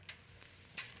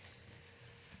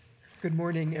Good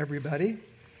morning, everybody.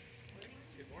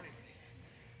 Good morning.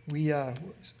 We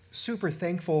super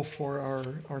thankful for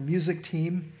our music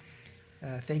team.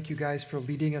 Thank you guys for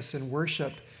leading us in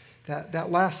worship. That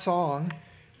last song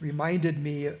reminded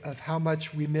me of how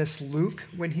much we miss Luke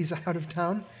when he's out of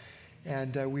town,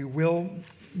 and we will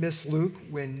miss Luke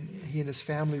when he and his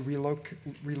family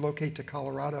relocate to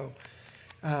Colorado.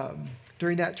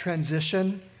 During that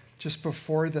transition, just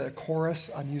before the chorus,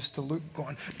 I'm used to Luke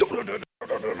going,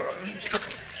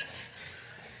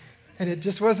 and it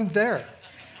just wasn't there.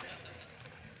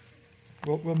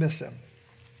 We'll miss him.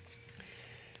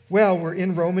 Well, we're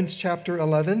in Romans chapter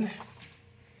 11.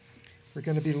 We're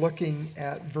going to be looking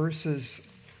at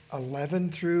verses 11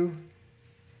 through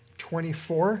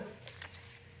 24.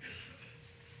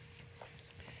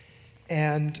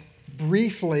 And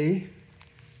briefly,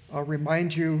 I'll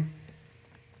remind you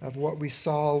of what we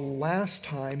saw last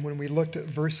time when we looked at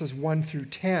verses 1 through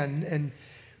 10 in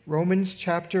Romans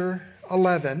chapter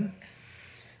 11.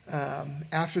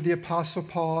 After the Apostle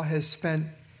Paul has spent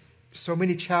so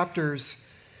many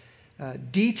chapters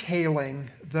detailing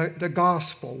the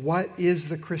gospel, what is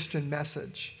the Christian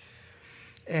message?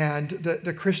 And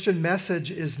the Christian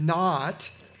message is not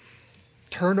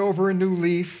turn over a new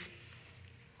leaf,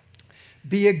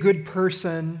 be a good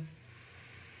person,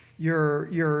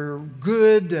 you're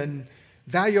good and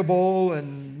valuable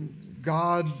and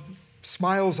God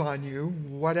smiles on you,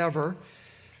 whatever.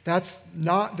 That's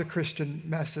not the Christian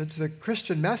message. The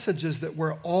Christian message is that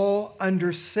we're all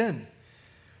under sin.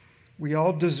 We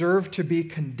all deserve to be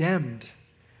condemned.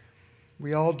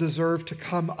 We all deserve to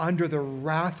come under the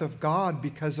wrath of God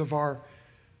because of our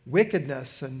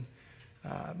wickedness, and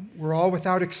we're all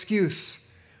without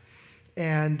excuse.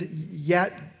 And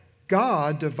yet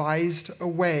God devised a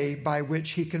way by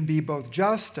which he can be both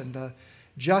just and the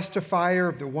justifier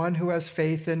of the one who has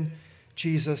faith in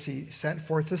Jesus. He sent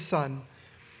forth his Son.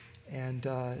 And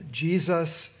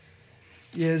Jesus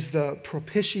is the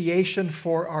propitiation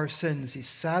for our sins. He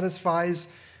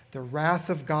satisfies the wrath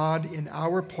of God in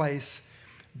our place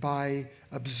by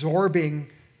absorbing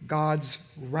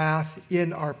God's wrath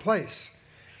in our place.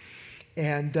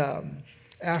 And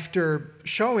after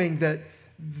showing that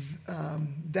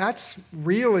that's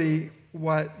really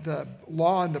what the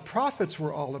law and the prophets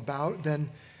were all about, then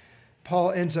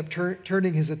Paul ends up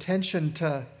turning his attention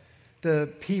to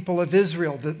the people of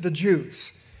Israel, the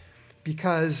Jews.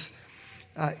 Because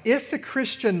if the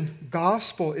Christian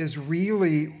gospel is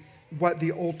really what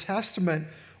the Old Testament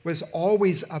was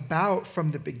always about from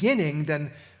the beginning,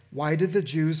 then why did the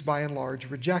Jews by and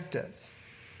large reject it?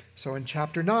 So in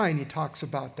chapter 9, he talks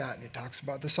about that, and he talks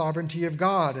about the sovereignty of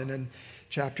God. And in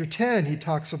chapter 10, he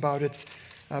talks about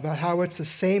how it's the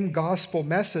same gospel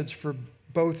message for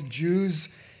both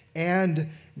Jews and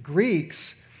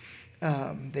Greeks.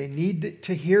 They need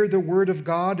to hear the word of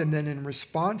God, and then in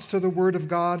response to the word of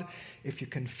God, if you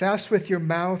confess with your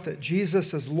mouth that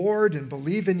Jesus is Lord and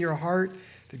believe in your heart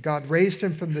that God raised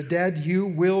him from the dead, you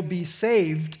will be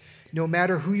saved no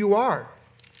matter who you are.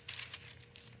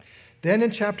 Then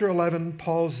in chapter 11,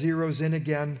 Paul zeroes in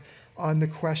again on the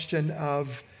question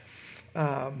of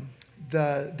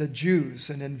the Jews.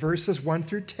 And in verses 1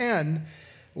 through 10,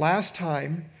 last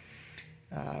time,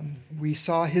 we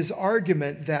saw his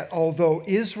argument that although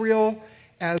Israel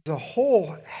as a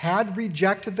whole had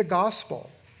rejected the gospel,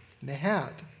 and they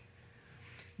had,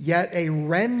 yet a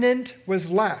remnant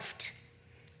was left.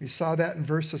 We saw that in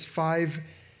verses 5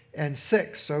 and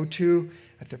 6. So too,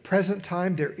 at the present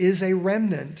time, there is a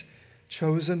remnant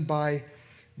chosen by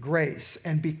grace.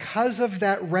 And because of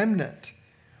that remnant,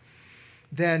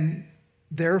 then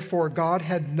therefore God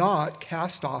had not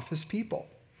cast off his people.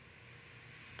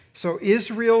 So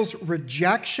Israel's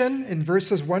rejection in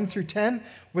verses 1 through 10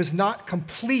 was not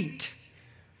complete.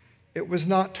 It was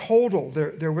not total.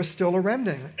 There was still a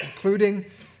remnant, including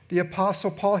the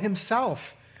Apostle Paul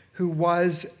himself, who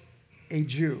was a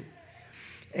Jew.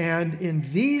 And in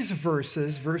these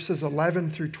verses 11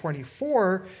 through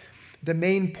 24, the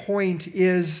main point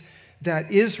is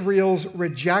that Israel's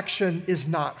rejection is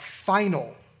not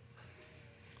final.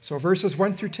 So verses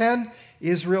 1 through 10,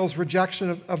 Israel's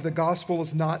rejection of the gospel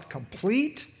is not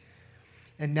complete.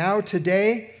 And now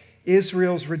today,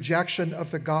 Israel's rejection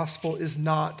of the gospel is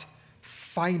not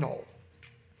final.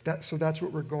 So that's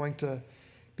what we're going to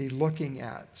be looking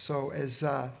at. So as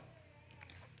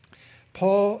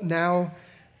Paul now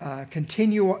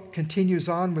continues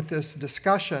on with this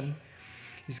discussion,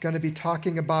 he's going to be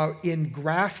talking about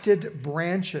engrafted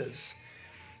branches.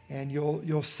 And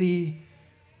you'll see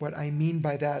what I mean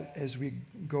by that as we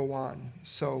go on.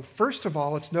 So first of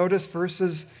all, let's notice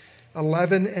verses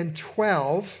 11 and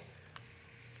 12,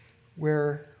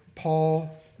 where Paul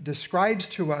describes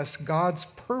to us God's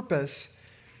purpose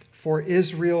for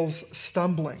Israel's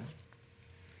stumbling.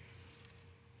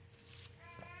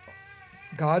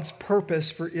 God's purpose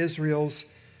for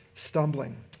Israel's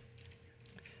stumbling.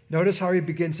 Notice how he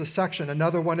begins the section,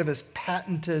 another one of his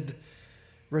patented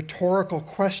rhetorical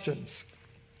questions.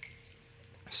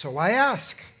 So I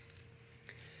ask,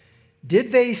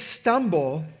 did they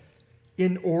stumble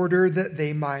in order that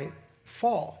they might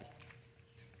fall?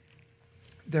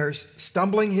 Their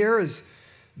stumbling here is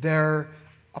their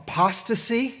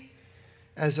apostasy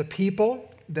as a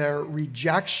people, their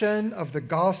rejection of the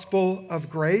gospel of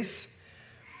grace.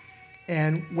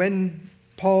 And when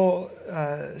Paul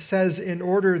says in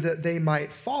order that they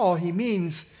might fall, he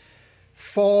means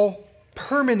fall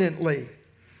permanently,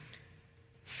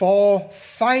 fall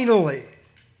finally,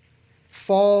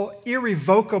 fall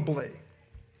irrevocably.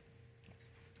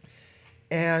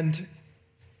 And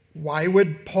why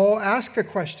would Paul ask a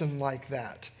question like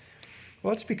that?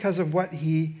 Well, it's because of what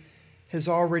he has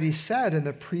already said in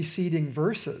the preceding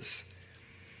verses.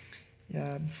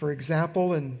 For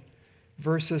example, in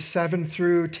verses 7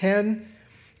 through 10,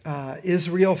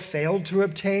 Israel failed to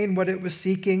obtain what it was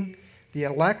seeking. The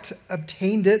elect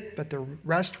obtained it, but the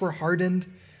rest were hardened.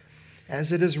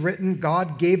 As it is written,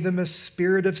 God gave them a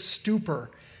spirit of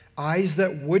stupor, eyes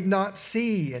that would not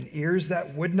see and ears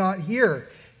that would not hear,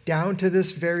 down to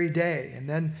this very day. And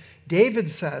then David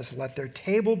says, let their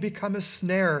table become a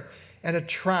snare and a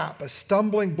trap, a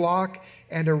stumbling block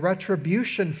and a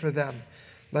retribution for them.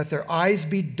 Let their eyes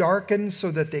be darkened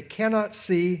so that they cannot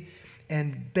see,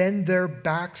 and bend their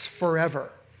backs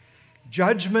forever.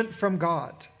 Judgment from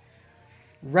God.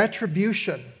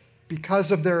 Retribution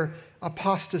because of their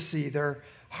apostasy, their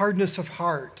hardness of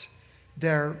heart,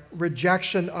 their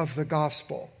rejection of the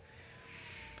gospel.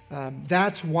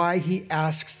 That's why he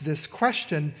asks this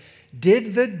question.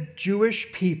 Did the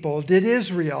Jewish people, did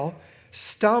Israel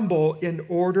stumble in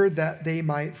order that they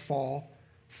might fall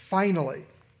finally?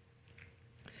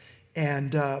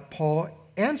 And Paul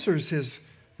answers his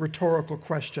rhetorical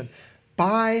question.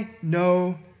 By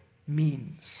no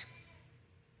means.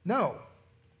 No.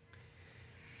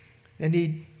 And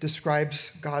he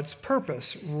describes God's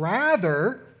purpose.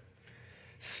 Rather,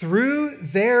 through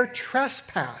their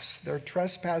trespass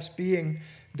being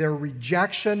their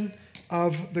rejection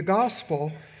of the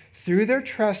gospel, through their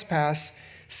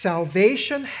trespass,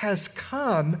 salvation has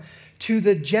come to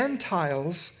the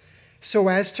Gentiles so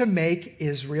as to make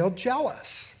Israel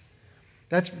jealous.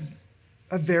 That's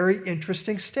a very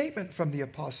interesting statement from the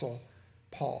Apostle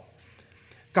Paul.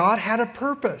 God had a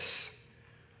purpose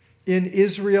in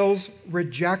Israel's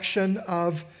rejection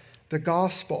of the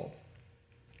gospel.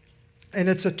 And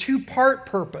it's a two-part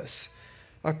purpose,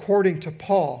 according to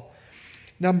Paul.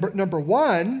 Number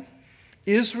one,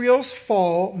 Israel's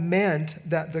fall meant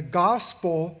that the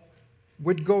gospel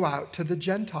would go out to the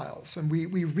Gentiles. And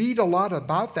we read a lot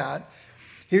about that.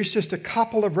 Here's just a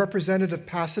couple of representative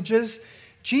passages.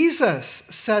 Jesus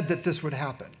said that this would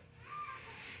happen.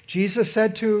 Jesus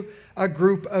said to a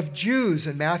group of Jews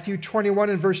in Matthew 21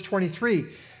 and verse 23,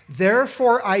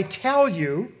 "Therefore I tell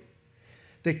you,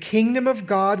 the kingdom of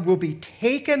God will be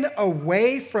taken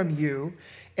away from you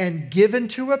and given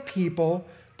to a people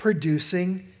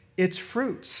producing its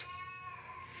fruits."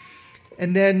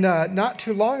 And then not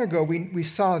too long ago, we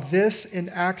saw this in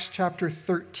Acts chapter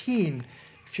 13.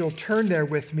 If you'll turn there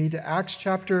with me to Acts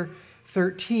chapter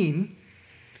 13.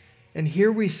 And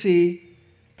here we see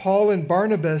Paul and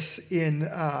Barnabas in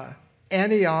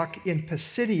Antioch in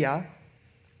Pisidia.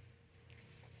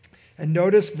 And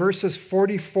notice verses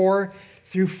 44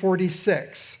 through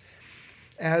 46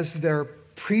 as they're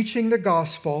preaching the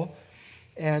gospel.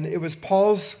 And it was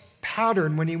Paul's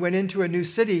pattern when he went into a new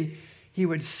city, he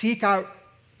would seek out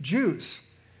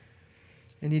Jews.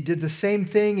 And he did the same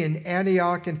thing in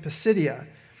Antioch and Pisidia.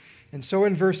 And so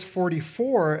in verse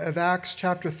 44 of Acts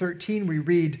chapter 13, we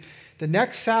read, "The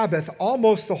next Sabbath,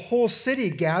 almost the whole city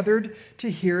gathered to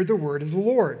hear the word of the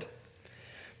Lord.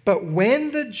 But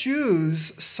when the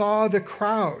Jews saw the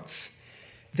crowds,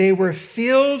 they were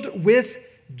filled with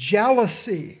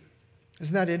jealousy."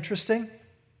 Isn't that interesting?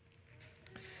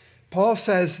 Paul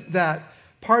says that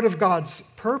part of God's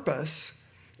purpose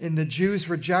in the Jews'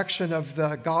 rejection of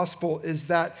the gospel is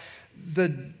that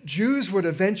the Jews would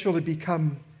eventually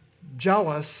become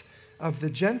jealous of the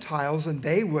Gentiles and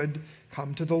they would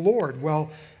come to the Lord.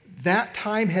 Well, that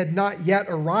time had not yet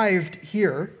arrived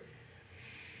here,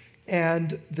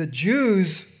 and the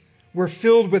Jews were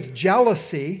filled with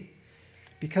jealousy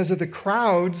because of the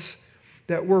crowds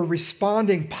that were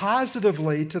responding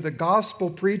positively to the gospel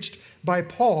preached by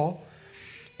Paul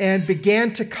and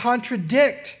began to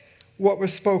contradict what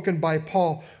was spoken by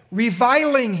Paul,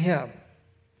 reviling him.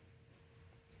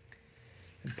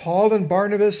 And Paul and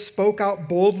Barnabas spoke out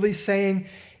boldly, saying,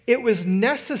 "It was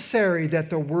necessary that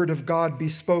the word of God be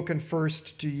spoken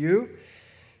first to you.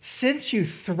 Since you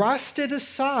thrust it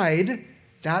aside,"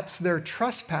 that's their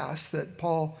trespass that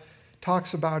Paul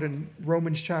talks about in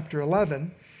Romans chapter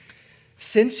 11.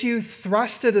 "Since you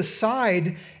thrust it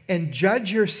aside and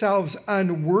judge yourselves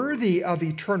unworthy of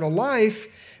eternal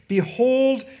life,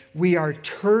 behold, we are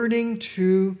turning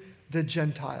to the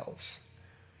Gentiles."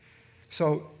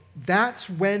 So that's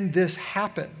when this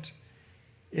happened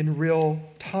in real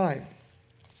time.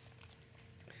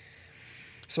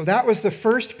 So that was the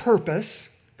first purpose,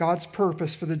 God's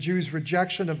purpose for the Jews'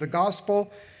 rejection of the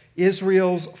gospel.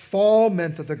 Israel's fall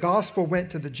meant that the gospel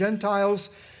went to the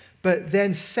Gentiles. But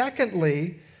then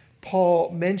secondly,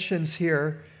 Paul mentions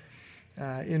here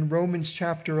in Romans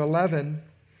chapter 11,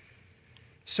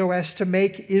 so as to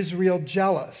make Israel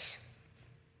jealous.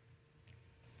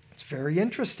 It's very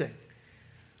interesting.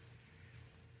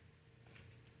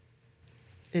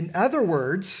 In other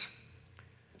words,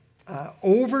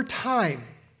 over time,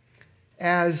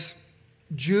 as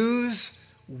Jews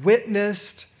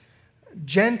witnessed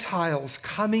Gentiles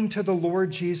coming to the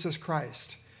Lord Jesus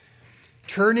Christ,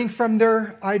 turning from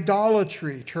their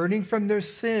idolatry, turning from their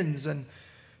sins, and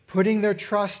putting their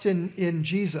trust in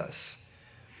Jesus.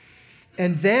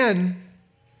 And then,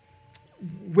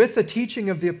 with the teaching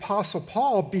of the Apostle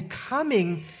Paul,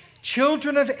 becoming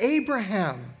children of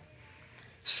Abraham,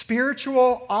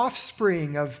 spiritual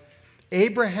offspring of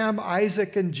Abraham,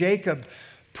 Isaac, and Jacob,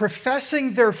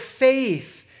 professing their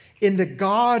faith in the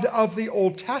God of the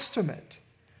Old Testament,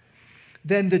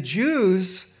 then the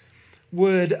Jews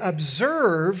would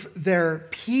observe their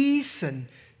peace and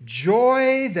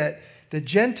joy that the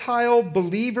Gentile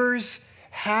believers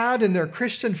had in their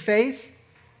Christian faith,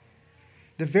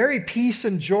 the very peace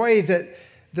and joy that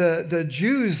the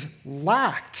Jews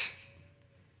lacked.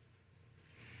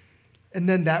 And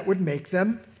then that would make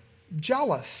them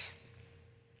jealous.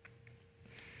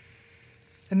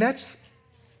 And that's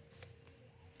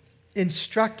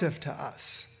instructive to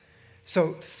us.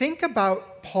 So think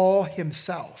about Paul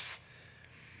himself.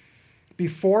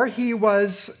 Before he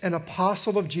was an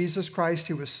apostle of Jesus Christ,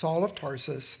 he was Saul of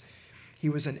Tarsus. He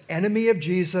was an enemy of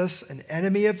Jesus, an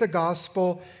enemy of the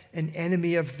gospel, an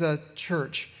enemy of the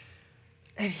church.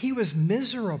 And he was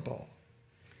miserable.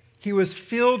 He was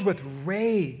filled with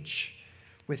rage,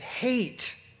 with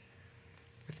hate,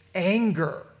 with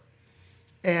anger.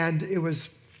 And it was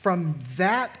from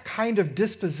that kind of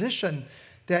disposition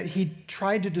that he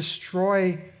tried to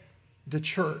destroy the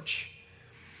church.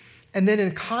 And then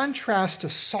in contrast to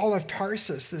Saul of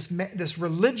Tarsus, this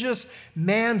religious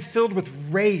man filled with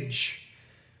rage,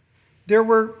 there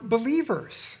were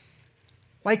believers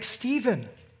like Stephen.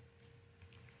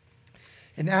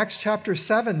 In Acts chapter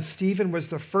 7, Stephen was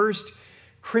the first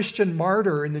Christian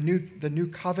martyr in the new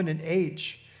covenant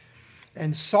age.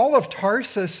 And Saul of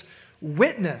Tarsus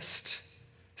witnessed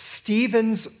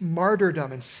Stephen's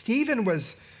martyrdom, and Stephen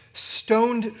was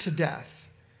stoned to death.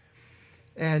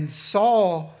 And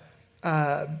Saul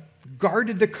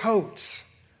guarded the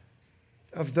coats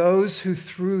of those who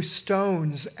threw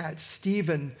stones at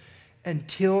Stephen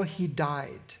until he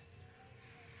died.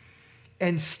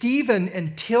 And Stephen,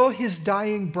 until his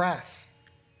dying breath,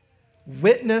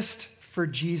 witnessed for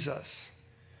Jesus.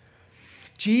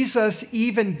 Jesus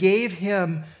even gave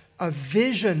him a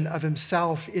vision of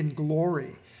himself in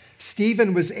glory.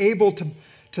 Stephen was able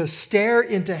to stare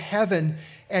into heaven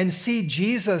and see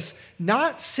Jesus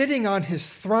not sitting on his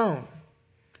throne,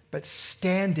 but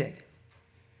standing,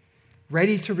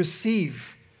 ready to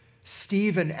receive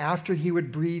Stephen after he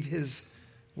would breathe his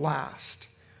last.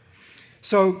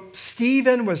 So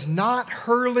Stephen was not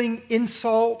hurling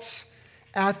insults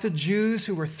at the Jews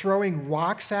who were throwing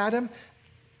rocks at him.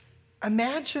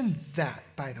 Imagine that,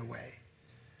 by the way.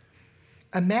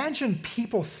 Imagine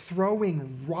people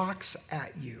throwing rocks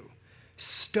at you,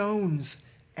 stones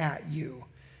at you,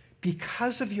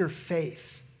 because of your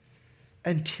faith,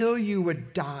 until you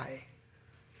would die.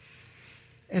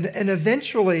 And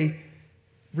eventually,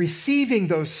 receiving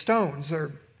those stones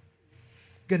are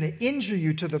going to injure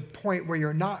you to the point where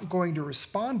you're not going to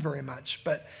respond very much.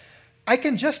 But I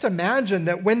can just imagine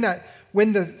that when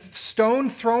the stone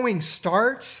throwing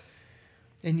starts,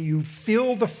 and you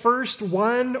feel the first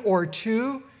one or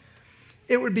two,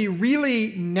 it would be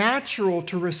really natural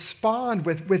to respond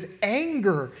with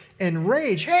anger and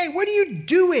rage. Hey, what are you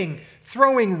doing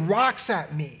throwing rocks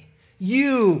at me?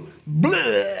 You, blah.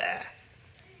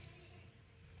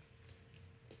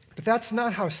 But that's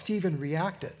not how Stephen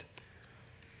reacted.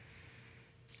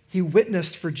 He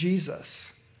witnessed for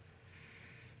Jesus.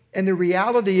 And the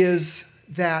reality is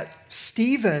that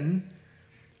Stephen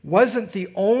wasn't the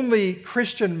only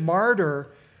Christian martyr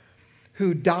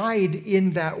who died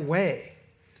in that way.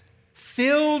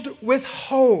 Filled with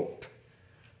hope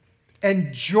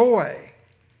and joy.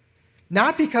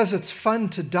 Not because it's fun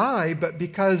to die, but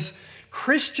because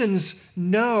Christians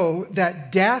know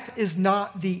that death is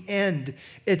not the end.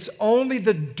 It's only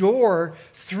the door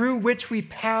through which we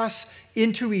pass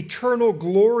into eternal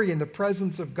glory in the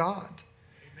presence of God.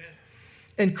 Amen.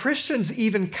 And Christians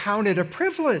even count it a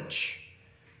privilege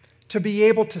to be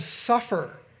able to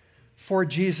suffer for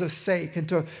Jesus' sake and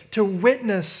to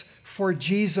witness for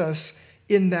Jesus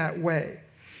in that way.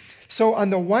 So on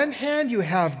the one hand, you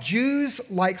have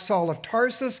Jews like Saul of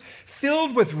Tarsus,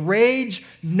 filled with rage,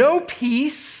 no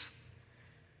peace,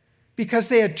 because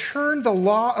they had turned the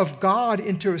law of God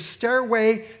into a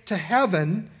stairway to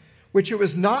heaven, which it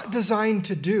was not designed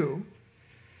to do.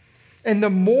 And the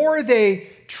more they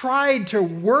tried to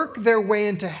work their way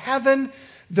into heaven,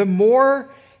 the more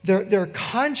their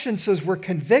consciences were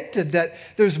convicted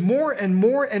that there's more and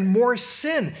more and more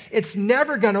sin. It's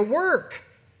never going to work.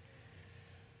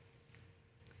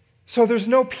 So there's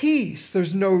no peace,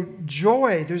 there's no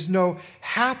joy, there's no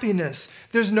happiness,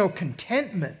 there's no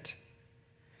contentment.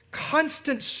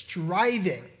 Constant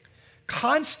striving,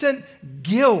 constant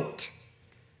guilt,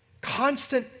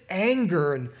 constant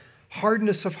anger and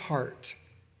hardness of heart.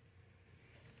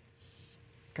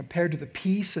 Compared to the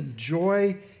peace and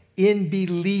joy in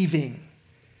believing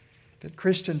that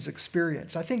Christians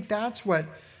experience. I think that's what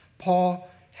Paul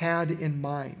had in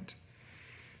mind.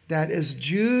 That as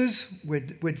Jews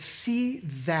would see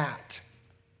that,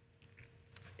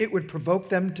 it would provoke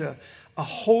them to a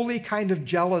holy kind of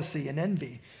jealousy and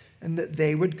envy, and that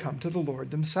they would come to the Lord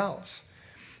themselves.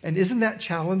 And isn't that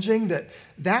challenging?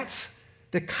 That's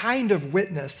the kind of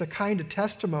witness, the kind of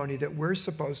testimony that we're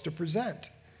supposed to present.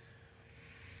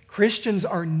 Christians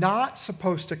are not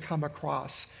supposed to come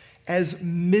across as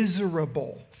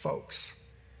miserable folks,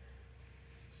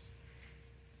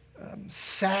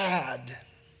 sad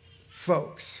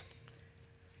folks,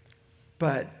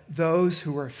 but those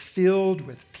who are filled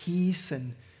with peace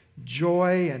and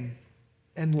joy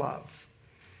and love,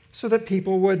 so that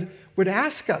people would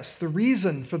ask us the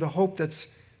reason for the hope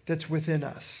that's within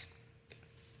us.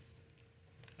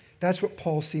 That's what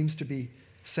Paul seems to be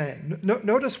saying.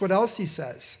 Notice what else he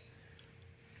says.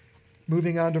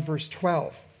 Moving on to verse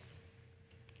 12.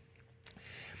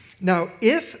 Now,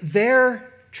 if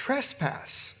their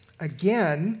trespass,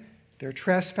 again, their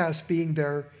trespass being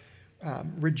their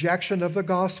rejection of the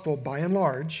gospel by and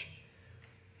large,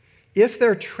 if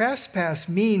their trespass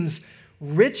means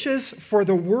riches for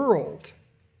the world,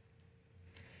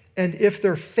 and if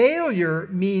their failure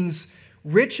means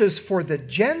riches for the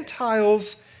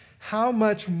Gentiles, how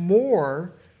much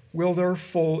more will their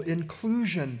full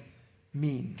inclusion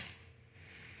mean?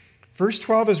 Verse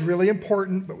 12 is really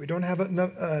important, but we don't have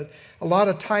a lot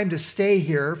of time to stay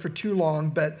here for too long.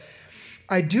 But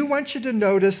I do want you to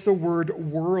notice the word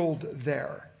world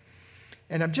there.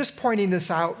 And I'm just pointing this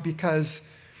out because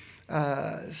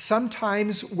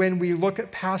sometimes when we look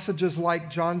at passages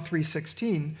like John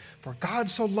 3:16, for God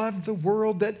so loved the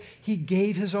world that he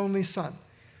gave his only son.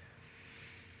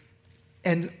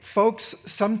 And folks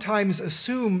sometimes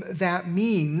assume that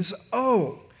means,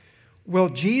 well,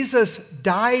 Jesus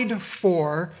died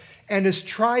for and is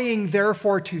trying,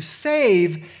 therefore, to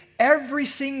save every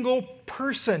single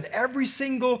person, every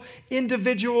single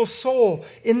individual soul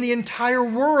in the entire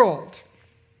world.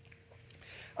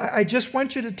 I just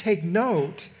want you to take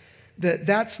note that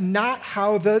that's not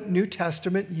how the New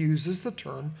Testament uses the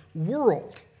term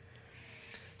world.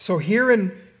 So here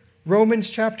in Romans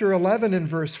chapter 11 and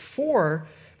verse 4,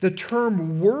 the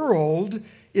term world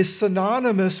is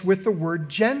synonymous with the word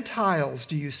Gentiles.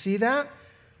 Do you see that?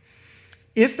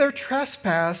 If their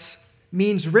trespass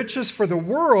means riches for the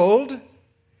world,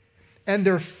 and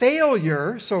their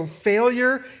failure, so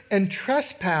failure and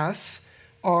trespass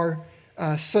are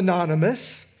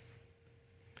synonymous.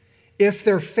 If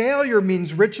their failure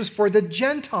means riches for the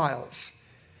Gentiles,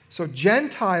 so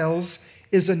Gentiles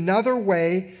is another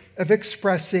way of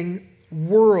expressing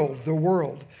world, the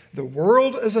world. The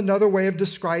world is another way of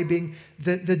describing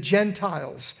the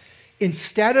Gentiles.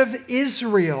 Instead of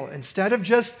Israel, instead of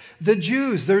just the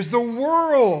Jews, there's the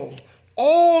world,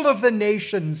 all of the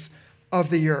nations of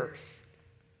the earth.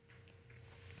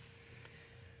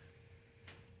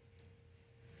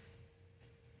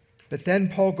 But then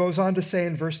Paul goes on to say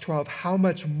in verse 12, how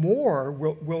much more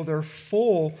will their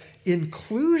full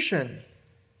inclusion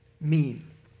mean?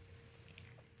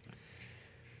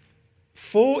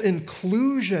 Full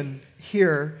inclusion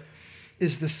here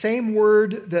is the same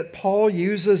word that Paul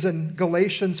uses in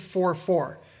Galatians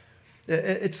 4:4.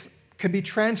 It can be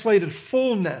translated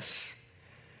fullness.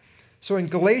 So in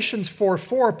Galatians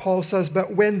 4:4, Paul says,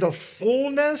 "But when the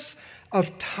fullness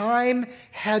of time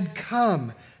had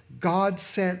come, God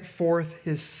sent forth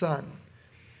his Son."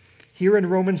 Here in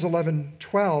Romans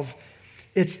 11:12,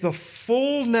 it's the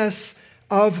fullness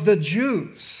of the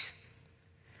Jews.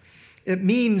 It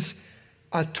means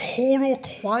a total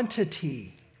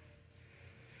quantity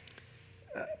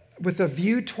with a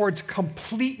view towards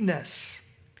completeness,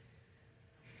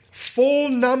 full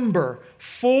number,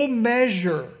 full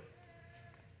measure.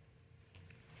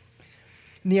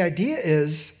 And the idea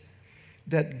is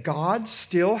that God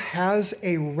still has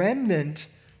a remnant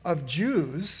of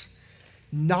Jews,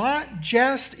 not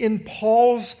just in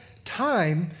Paul's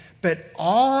time, but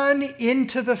on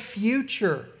into the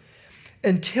future,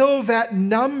 until that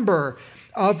number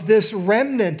of this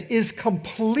remnant is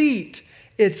complete.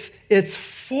 It's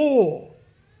full.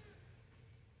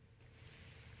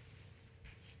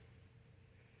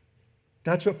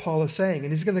 That's what Paul is saying.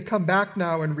 And he's going to come back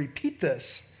now and repeat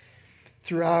this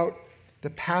throughout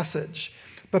the passage.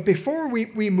 But before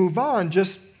we move on,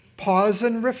 just pause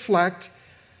and reflect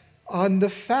on the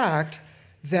fact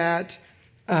that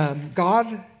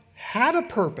God had a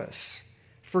purpose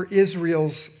for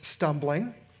Israel's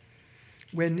stumbling.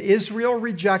 When Israel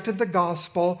rejected the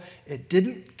gospel, it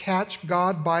didn't catch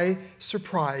God by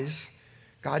surprise.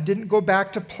 God didn't go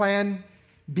back to plan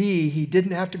B. He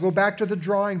didn't have to go back to the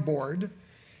drawing board.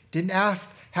 Didn't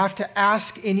have to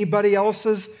ask anybody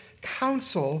else's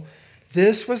counsel.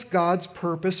 This was God's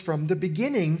purpose from the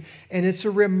beginning, and it's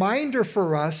a reminder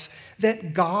for us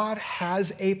that God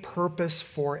has a purpose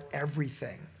for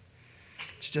everything.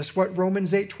 It's just what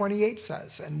Romans 8:28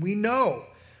 says, and we know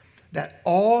that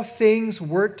all things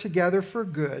work together for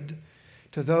good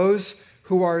to those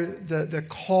who are the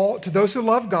called, to those who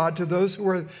love God, to those who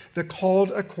are the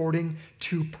called according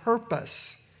to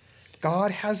purpose.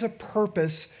 God has a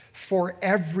purpose for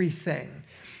everything.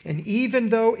 And even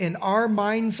though in our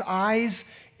mind's eyes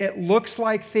it looks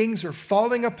like things are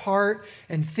falling apart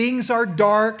and things are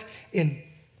dark, in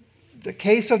the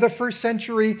case of the first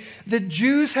century, the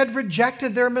Jews had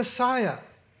rejected their Messiah.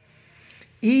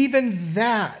 Even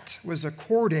that was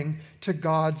according to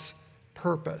God's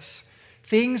purpose.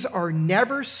 Things are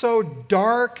never so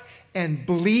dark and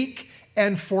bleak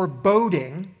and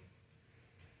foreboding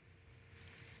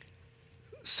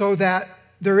so that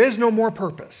there is no more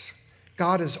purpose.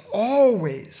 God is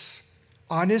always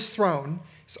on his throne.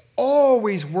 He's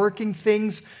always working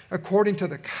things according to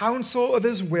the counsel of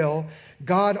his will.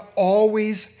 God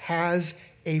always has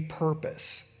a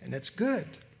purpose, and it's good.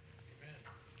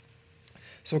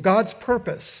 So God's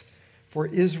purpose for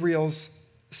Israel's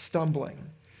stumbling.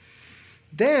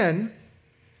 Then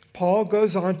Paul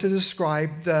goes on to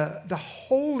describe the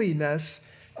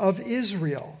holiness of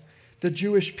Israel, the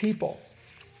Jewish people,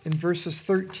 in verses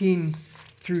 13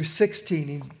 through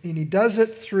 16. And he does it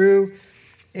through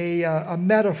a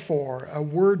metaphor, a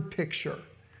word picture.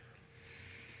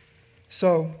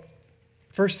 So,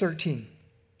 verse 13.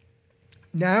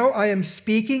 Now I am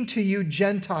speaking to you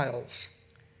Gentiles,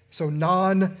 so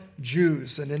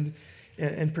non-Jews, and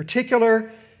in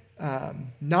particular,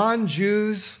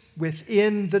 non-Jews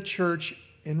within the church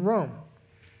in Rome.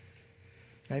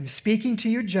 I'm speaking to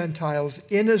you Gentiles,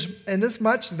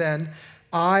 inasmuch then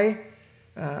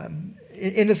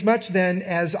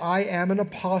as I am an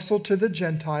apostle to the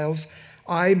Gentiles,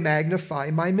 I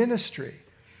magnify my ministry.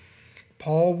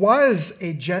 Paul was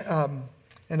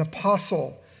an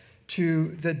apostle to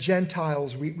the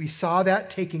Gentiles. We saw that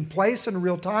taking place in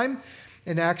real time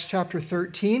in Acts chapter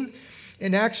 13.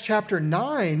 In Acts chapter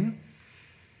 9,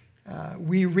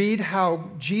 we read how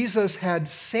Jesus had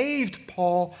saved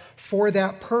Paul for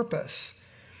that purpose.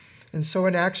 And so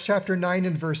in Acts chapter 9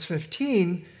 and verse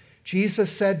 15,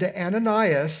 Jesus said to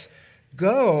Ananias,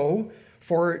 "Go,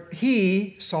 for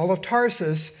he, Saul of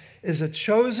Tarsus, is a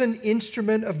chosen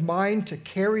instrument of mine to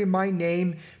carry my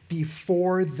name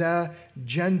before the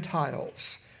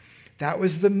Gentiles." That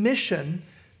was the mission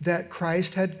that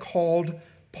Christ had called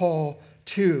Paul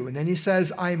to. And then he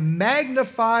says, "I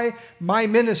magnify my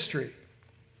ministry."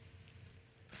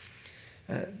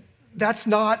 That's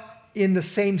not in the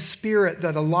same spirit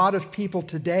that a lot of people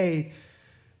today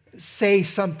say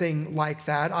something like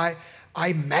that.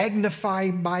 I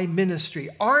magnify my ministry.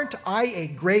 Aren't I a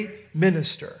great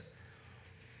minister?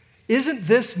 Isn't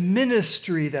this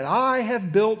ministry that I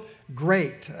have built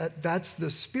great? That's the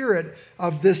spirit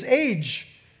of this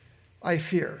age, I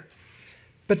fear.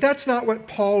 But that's not what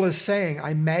Paul is saying,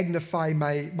 I magnify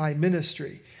my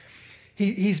ministry.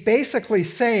 He's basically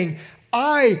saying,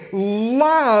 I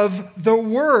love the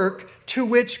work to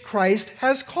which Christ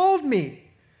has called me.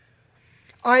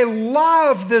 I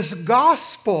love this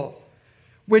gospel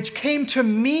which came to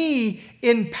me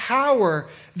in power,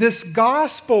 this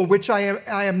gospel which I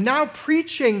am now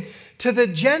preaching to the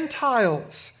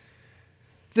Gentiles.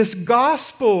 This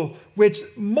gospel which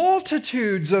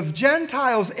multitudes of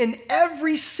Gentiles in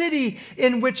every city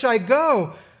in which I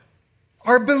go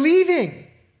are believing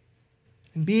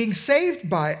and being saved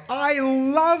by. I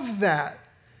love that.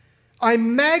 I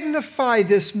magnify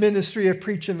this ministry of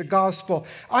preaching the gospel.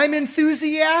 I'm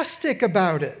enthusiastic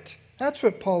about it. That's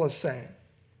what Paul is saying.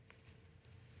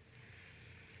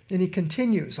 And he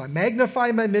continues, I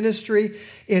magnify my ministry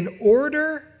in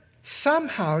order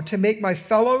somehow to make my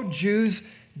fellow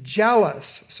Jews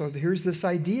jealous. So here's this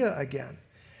idea again.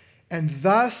 And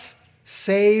thus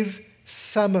save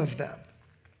some of them.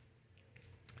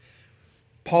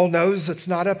 Paul knows it's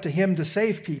not up to him to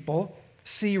save people.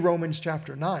 See Romans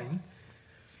chapter 9.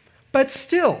 But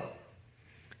still,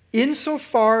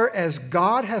 insofar as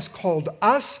God has called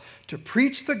us to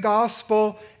preach the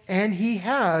gospel, and he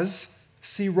has,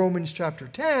 see Romans chapter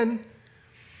 10,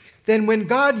 then when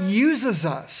God uses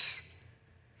us,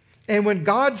 and when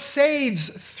God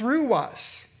saves through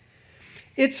us,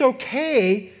 it's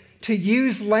okay to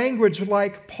use language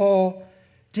like Paul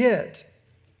did.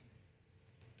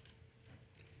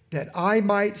 That I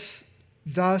might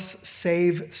thus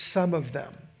save some of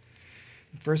them.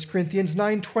 In 1 Corinthians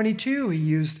 9:22, he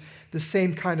used the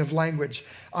same kind of language.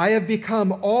 I have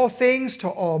become all things to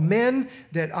all men,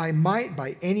 that I might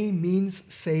by any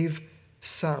means save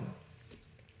some.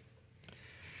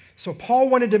 So Paul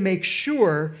wanted to make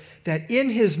sure that in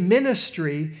his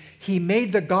ministry, he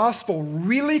made the gospel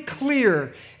really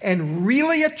clear and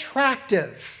really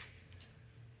attractive.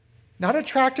 Not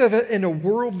attractive in a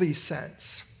worldly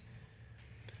sense,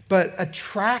 but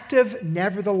attractive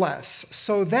nevertheless,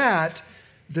 so that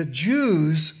the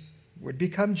Jews would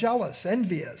become jealous,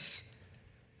 envious,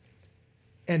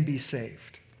 and be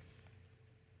saved.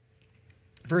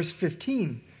 Verse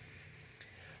 15,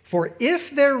 for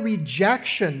if their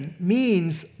rejection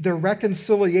means the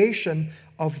reconciliation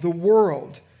of the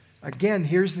world, again,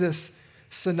 here's this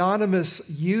synonymous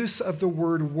use of the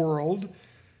word world.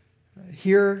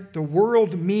 Here, the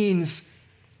world means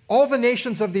all the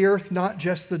nations of the earth, not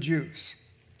just the Jews.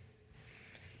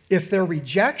 If their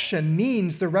rejection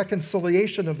means the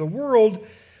reconciliation of the world,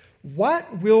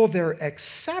 what will their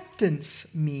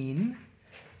acceptance mean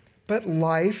but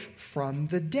life from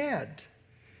the dead?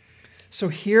 So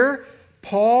here,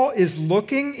 Paul is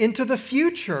looking into the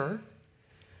future,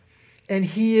 and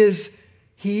he is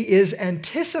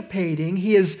anticipating,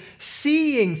 he is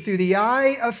seeing through the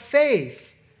eye of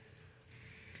faith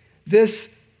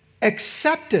this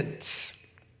acceptance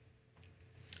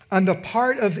on the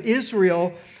part of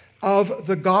Israel of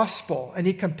the gospel. And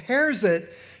he compares it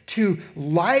to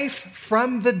life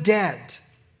from the dead.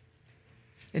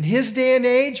 In his day and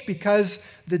age, because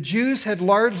the Jews had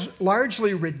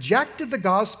largely rejected the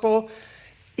gospel,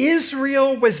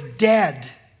 Israel was dead.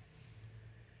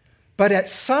 But at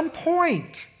some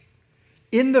point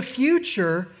in the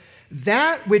future,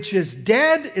 that which is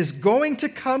dead is going to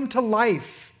come to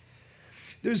life.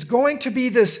 There's going to be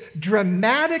this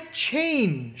dramatic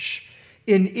change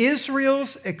in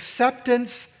Israel's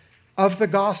acceptance of the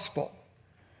gospel.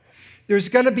 There's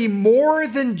going to be more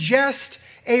than just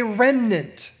a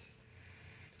remnant,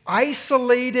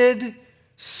 isolated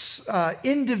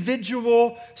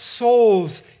individual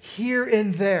souls here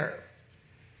and there.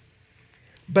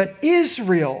 But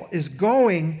Israel is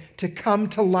going to come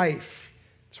to life.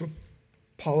 That's what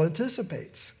Paul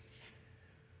anticipates.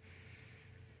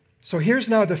 So here's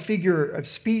now the figure of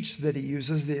speech that he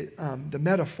uses, the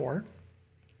metaphor.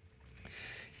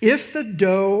 If the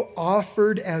dough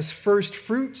offered as first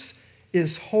fruits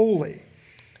is holy,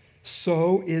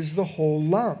 so is the whole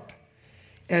lump.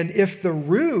 And if the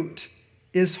root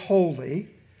is holy,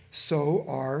 so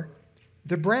are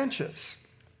the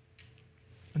branches.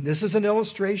 And this is an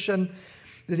illustration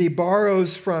that he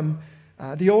borrows from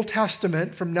the Old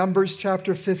Testament, from Numbers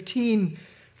chapter 15,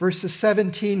 verses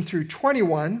 17 through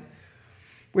 21,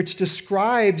 which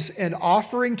describes an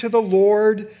offering to the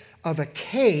Lord of a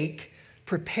cake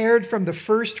prepared from the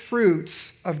first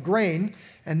fruits of grain,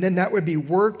 and then that would be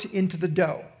worked into the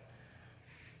dough.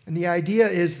 And the idea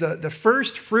is the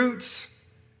first fruits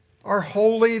are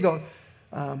holy, the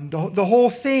whole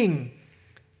thing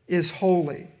is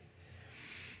holy.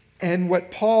 And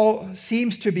what Paul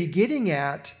seems to be getting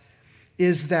at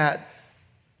is that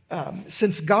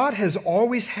since God has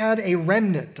always had a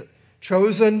remnant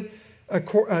chosen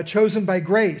by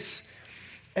grace,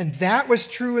 And that was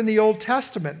true in the Old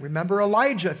Testament. Remember,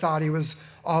 Elijah thought he was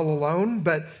all alone,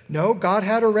 but no, God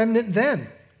had a remnant then.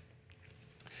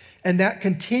 And that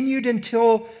continued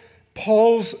until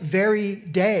Paul's very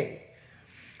day.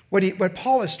 What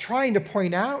Paul is trying to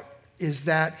point out is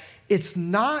that it's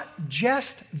not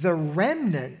just the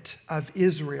remnant of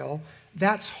Israel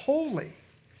that's holy,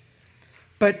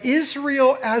 but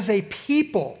Israel as a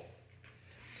people,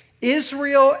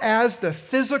 Israel as the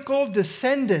physical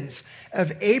descendants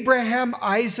of Abraham,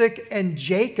 Isaac, and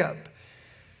Jacob,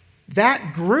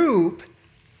 that group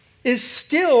is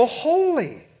still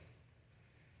holy.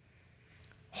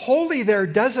 Holy there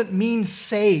doesn't mean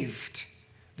saved.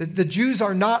 The Jews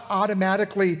are not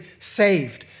automatically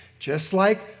saved, just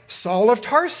like Saul of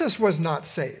Tarsus was not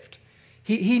saved.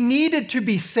 He needed to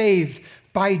be saved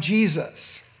by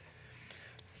Jesus.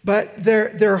 But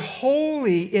they're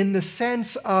holy in the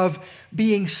sense of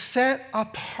being set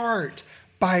apart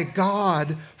by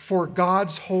God for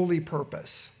God's holy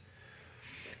purpose.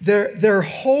 They're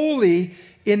holy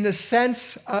in the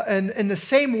sense, in the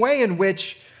same way in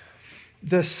which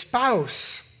the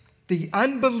spouse, the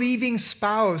unbelieving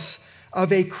spouse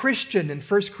of a Christian in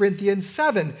 1 Corinthians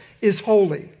 7 is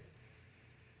holy.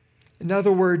 In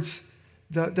other words,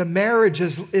 the marriage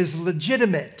is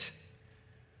legitimate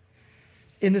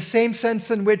in the same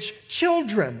sense in which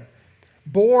children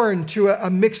born to a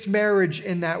mixed marriage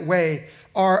in that way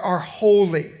are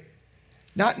holy.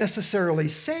 Not necessarily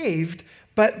saved,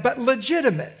 but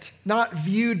legitimate, not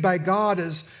viewed by God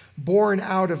as born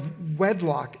out of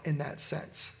wedlock in that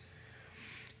sense.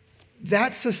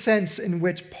 That's the sense in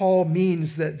which Paul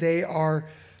means that they are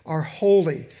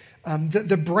holy.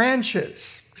 The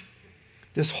branches,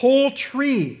 this whole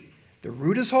tree, the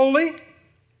root is holy.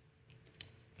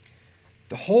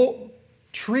 The whole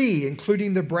tree,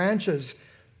 including the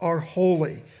branches, are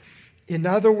holy. In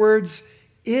other words,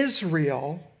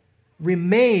 Israel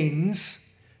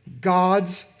remains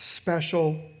God's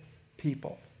special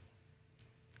people.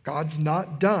 God's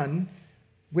not done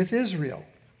with Israel.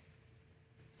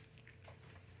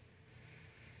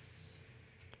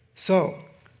 So,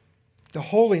 the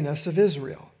holiness of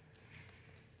Israel.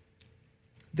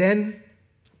 Then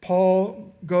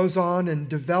Paul goes on and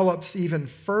develops even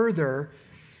further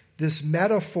this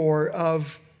metaphor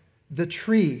of the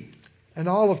tree, an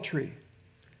olive tree.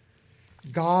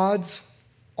 God's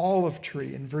olive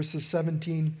tree in verses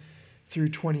 17 through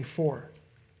 24.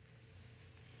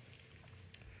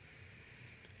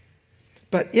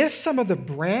 But if some of the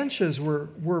branches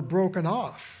were broken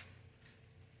off,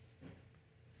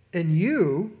 and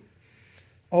you,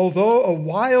 although a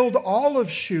wild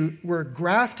olive shoot, were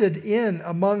grafted in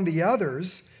among the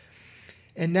others,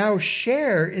 and now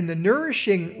share in the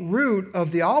nourishing root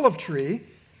of the olive tree,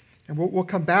 and we'll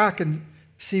come back and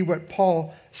see what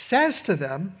Paul says to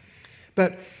them,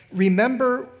 but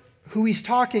remember who he's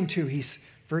talking to.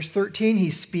 Verse 13,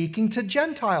 he's speaking to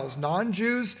Gentiles,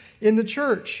 non-Jews in the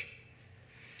church.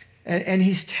 And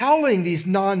he's telling these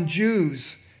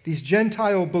non-Jews, these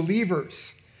Gentile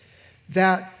believers,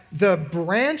 that the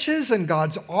branches in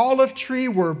God's olive tree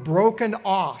were broken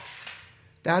off.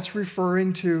 That's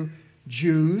referring to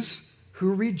Jews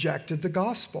who rejected the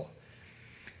gospel.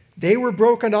 They were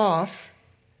broken off,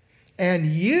 and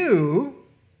you,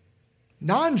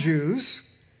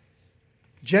 non-Jews,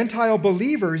 Gentile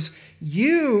believers,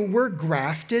 you were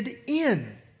grafted in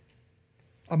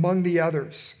among the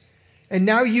others. And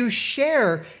now you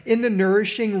share in the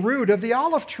nourishing root of the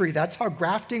olive tree. That's how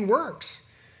grafting works.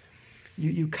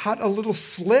 You cut a little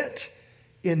slit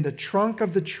in the trunk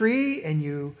of the tree, and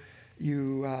you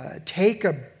take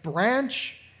a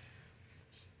branch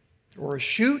or a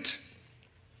shoot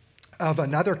of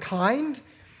another kind,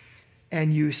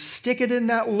 and you stick it in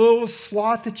that little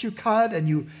slot that you cut, and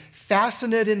you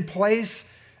fasten it in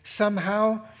place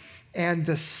somehow, and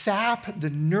the sap, the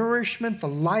nourishment, the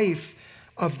life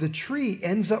of the tree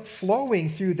ends up flowing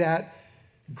through that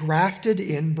grafted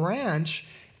in branch,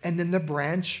 and then the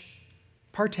branch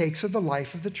partakes of the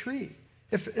life of the tree,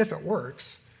 if it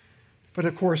works. But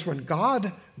of course, when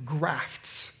God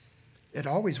grafts, it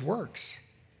always works.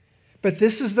 But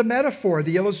this is the metaphor,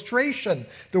 the illustration,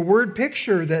 the word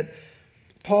picture that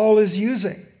Paul is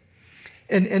using.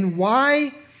 And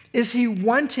why is he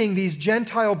wanting these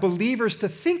Gentile believers to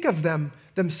think of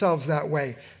themselves that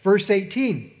way? Verse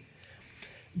 18,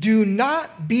 do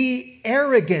not be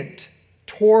arrogant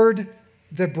toward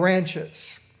the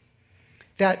branches.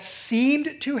 That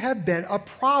seemed to have been a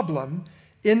problem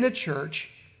in the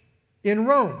church in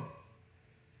Rome.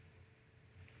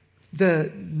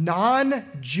 The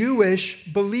non-Jewish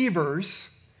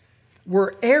believers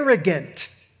were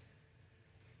arrogant.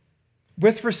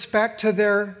 with respect to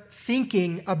their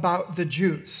thinking about the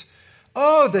Jews.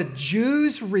 Oh, the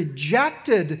Jews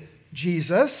rejected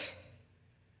Jesus.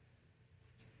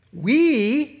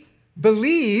 We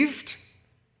believed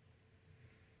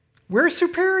we're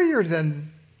superior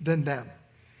than them.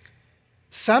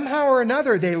 Somehow or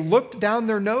another, they looked down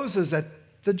their noses at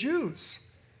the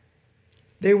Jews.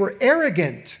 They were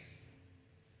arrogant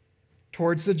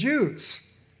towards the Jews.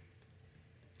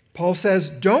 Paul says,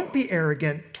 don't be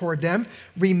arrogant toward them.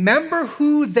 Remember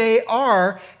who they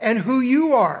are and who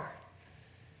you are.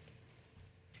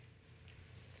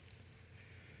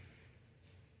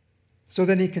 So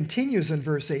then he continues in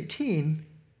verse 18.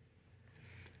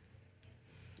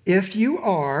 If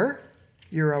you're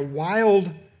a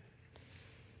wild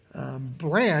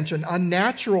branch, an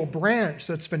unnatural branch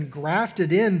that's been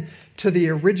grafted in to the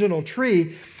original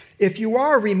tree, if you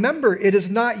are, remember, it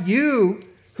is not you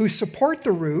who support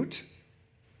the root.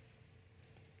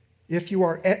 If you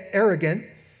are arrogant,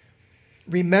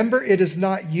 remember it is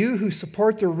not you who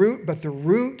support the root, but the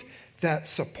root that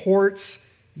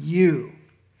supports you.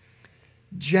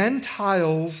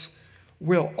 Gentiles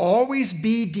will always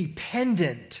be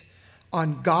dependent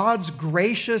on God's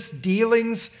gracious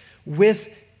dealings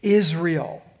with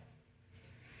Israel.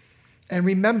 And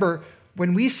remember,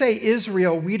 when we say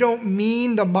Israel, we don't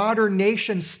mean the modern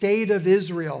nation state of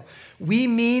Israel. We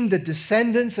mean the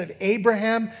descendants of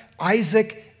Abraham,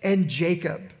 Isaac, and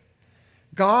Jacob.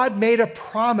 God made a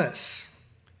promise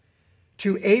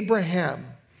to Abraham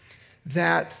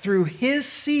that through his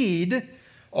seed,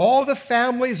 all the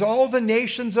families, all the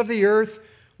nations of the earth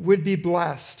would be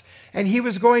blessed. And he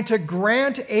was going to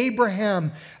grant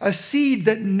Abraham a seed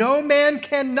that no man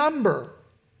can number.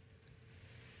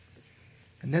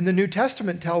 And then the New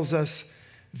Testament tells us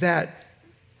that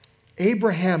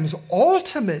Abraham's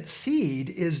ultimate seed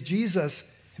is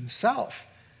Jesus himself,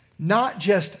 not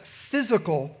just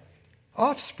physical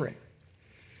offspring.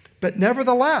 But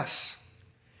nevertheless,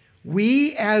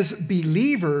 we as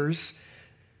believers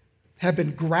have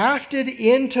been grafted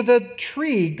into the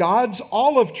tree, God's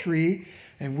olive tree,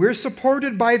 and we're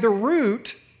supported by the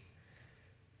root,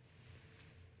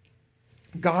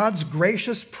 God's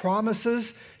gracious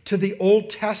promises to the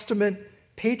Old Testament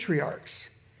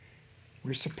patriarchs.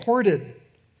 We're supported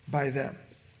by them.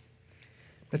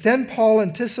 But then Paul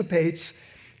anticipates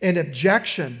an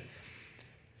objection.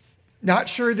 Not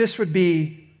sure this would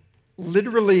be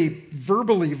literally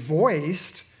verbally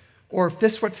voiced, or if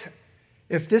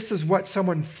this is what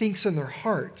someone thinks in their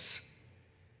hearts.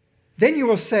 Then you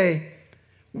will say,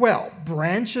 well,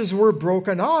 branches were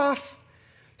broken off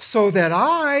so that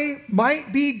I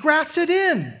might be grafted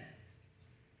in.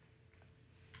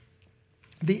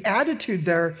 The attitude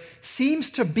there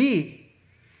seems to be,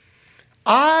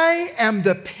 I am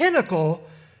the pinnacle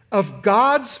of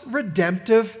God's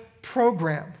redemptive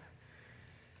program.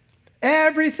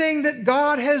 Everything that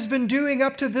God has been doing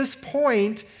up to this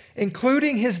point,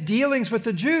 including his dealings with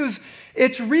the Jews,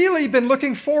 it's really been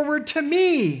looking forward to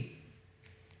me.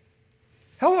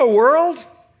 Hello, world.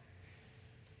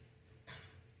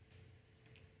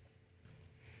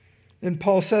 And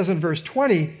Paul says in verse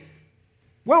 20,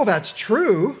 well, that's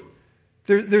true.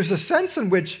 There's a sense in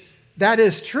which that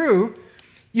is true.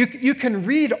 You can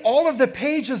read all of the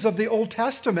pages of the Old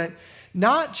Testament,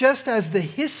 not just as the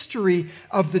history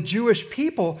of the Jewish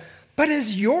people, but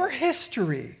as your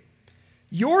history,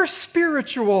 your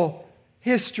spiritual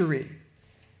history.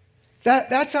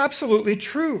 That's absolutely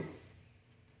true.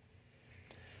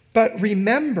 But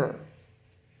remember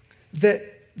that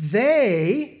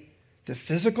they, the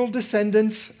physical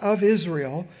descendants of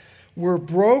Israel, were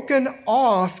broken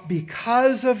off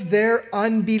because of their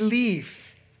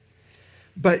unbelief.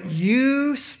 But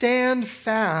you stand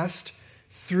fast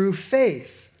through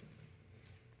faith.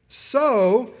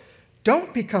 So,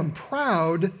 don't become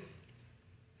proud,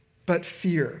 but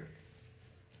fear.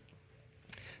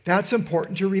 That's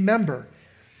important to remember.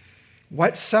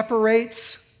 What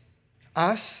separates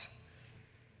us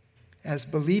as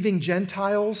believing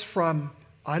Gentiles from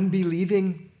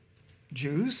unbelieving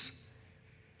Jews?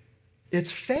 It's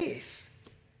faith.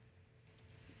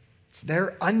 It's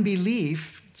their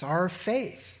unbelief, it's our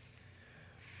faith.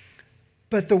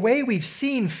 But the way we've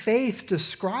seen faith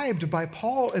described by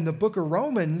Paul in the book of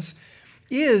Romans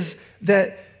is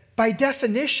that by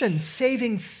definition,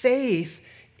 saving faith,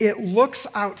 it looks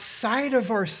outside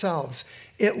of ourselves.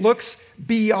 It looks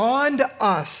beyond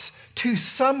us to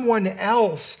someone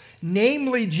else,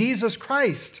 namely Jesus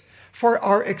Christ, for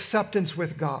our acceptance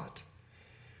with God.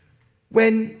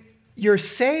 When you're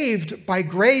saved by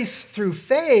grace through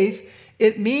faith,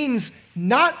 it means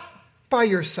not by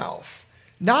yourself,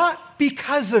 not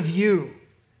because of you,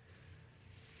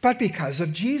 but because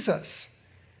of Jesus.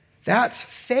 That's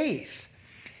faith.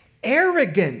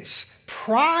 Arrogance,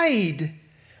 pride,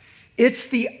 it's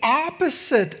the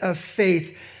opposite of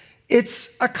faith.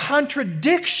 It's a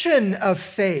contradiction of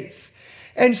faith.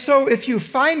 And so if you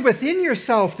find within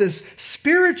yourself this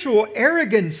spiritual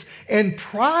arrogance and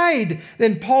pride,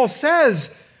 then Paul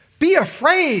says, be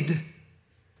afraid.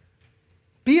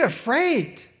 Be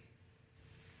afraid.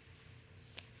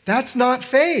 That's not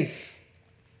faith.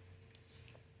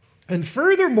 And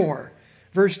furthermore,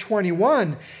 verse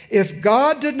 21, if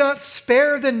God did not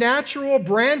spare the natural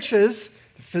branches,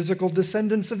 the physical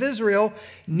descendants of Israel,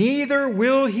 neither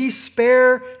will he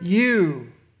spare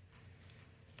you.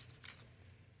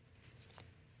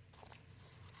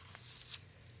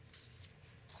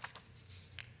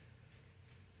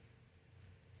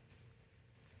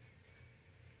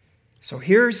 So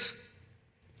here's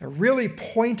a really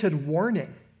pointed warning.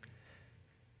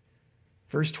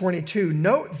 Verse 22,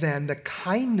 note then the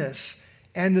kindness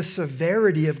and the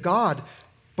severity of God.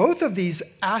 Both of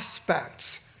these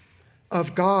aspects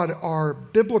of God are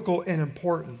biblical and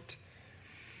important.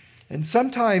 And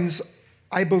sometimes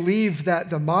I believe that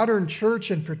the modern church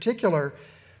in particular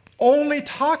only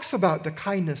talks about the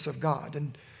kindness of God.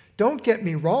 And don't get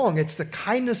me wrong, it's the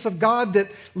kindness of God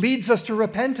that leads us to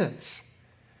repentance.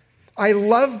 I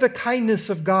love the kindness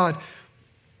of God.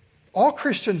 All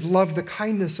Christians love the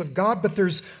kindness of God, but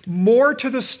there's more to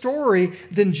the story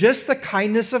than just the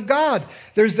kindness of God.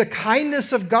 There's the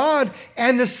kindness of God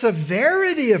and the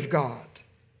severity of God.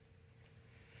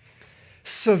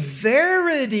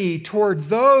 Severity toward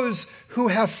those who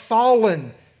have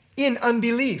fallen in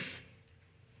unbelief.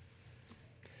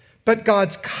 But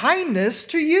God's kindness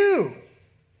to you.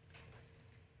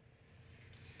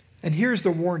 And here's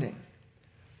the warning.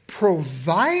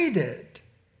 Provided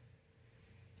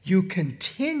you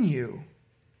continue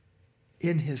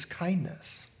in his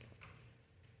kindness.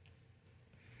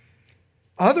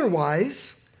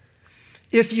 Otherwise,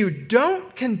 if you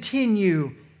don't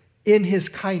continue in his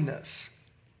kindness,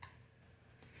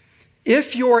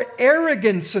 if your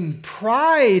arrogance and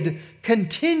pride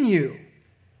continue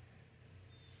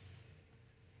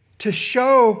to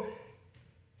show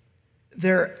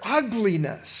their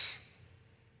ugliness,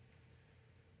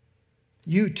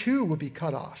 you too will be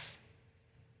cut off.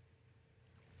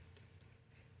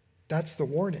 That's the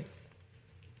warning.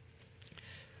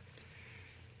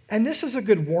 And this is a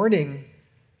good warning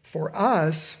for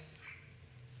us,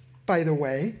 by the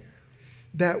way,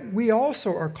 that we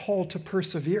also are called to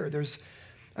persevere. There's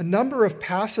a number of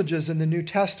passages in the New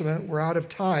Testament. We're out of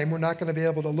time. We're not going to be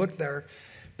able to look there.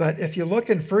 But if you look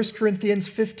in 1 Corinthians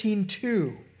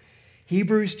 15:2,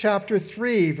 Hebrews chapter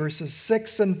 3, verses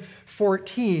 6 and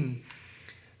 14,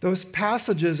 those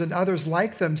passages and others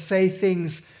like them say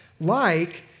things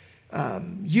like,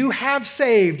 you have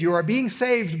saved, you are being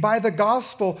saved by the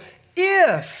gospel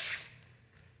if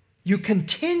you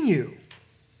continue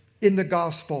in the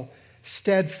gospel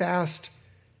steadfast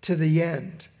to the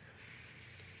end.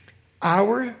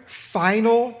 Our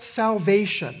final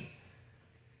salvation,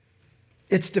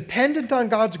 it's dependent on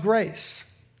God's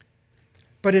grace,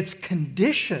 but it's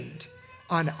conditioned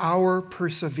on our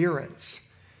perseverance.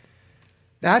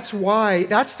 That's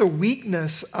the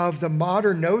weakness of the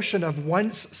modern notion of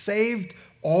once saved,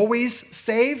 always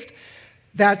saved.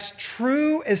 That's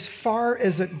true as far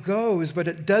as it goes, but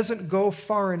it doesn't go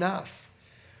far enough.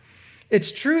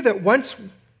 It's true that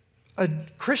once a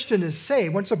Christian is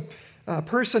saved, once a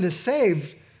person is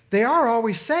saved, they are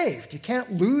always saved. You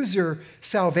can't lose your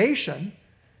salvation.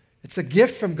 It's a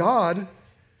gift from God.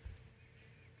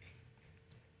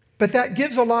 But that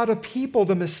gives a lot of people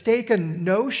the mistaken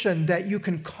notion that you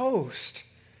can coast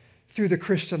through the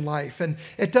Christian life. And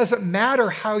it doesn't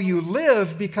matter how you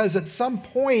live, because at some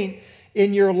point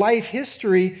in your life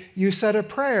history, you said a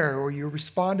prayer or you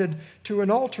responded to an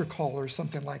altar call or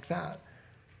something like that.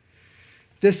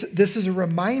 This is a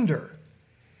reminder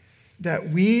that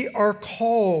we are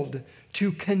called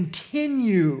to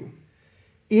continue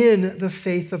in the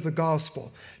faith of the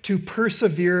gospel, to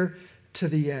persevere to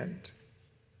the end.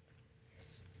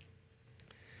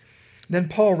 Then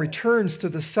Paul returns to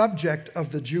the subject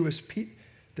of the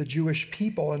Jewish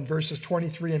people in verses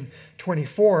 23 and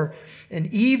 24.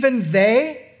 And even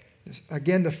they,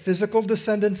 again, the physical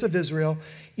descendants of Israel,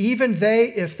 even they,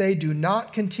 if they do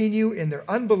not continue in their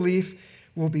unbelief,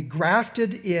 will be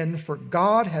grafted in, for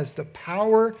God has the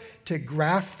power to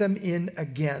graft them in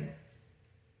again.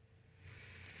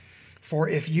 For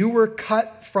if you were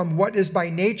cut from what is by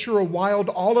nature a wild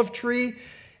olive tree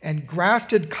and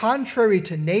grafted contrary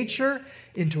to nature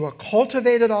into a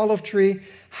cultivated olive tree,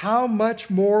 how much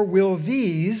more will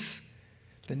these,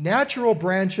 the natural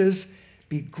branches,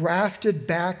 be grafted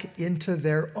back into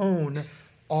their own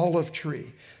olive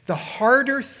tree. The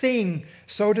harder thing,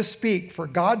 so to speak, for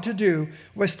God to do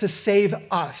was to save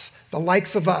us, the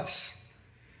likes of us.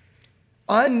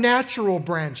 Unnatural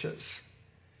branches.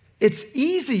 It's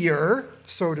easier,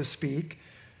 so to speak,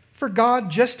 for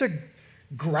God just to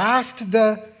graft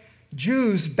the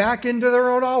Jews back into their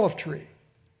own olive tree.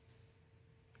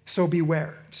 So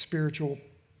beware, spiritual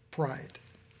pride.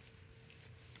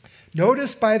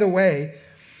 Notice, by the way,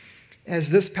 as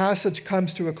this passage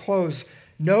comes to a close,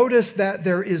 notice that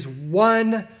there is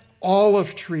one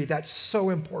olive tree. That's so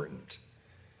important.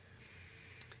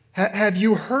 Have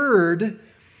you heard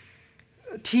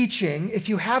teaching? If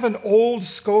you have an old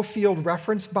Scofield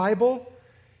Reference Bible,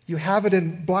 you have it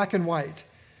in black and white.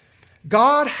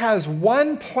 God has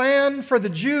one plan for the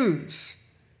Jews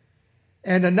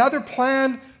and another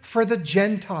plan for the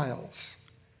Gentiles.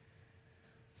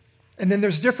 And then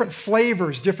there's different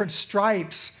flavors, different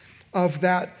stripes of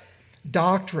that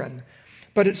doctrine.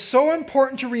 But it's so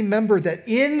important to remember that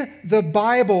in the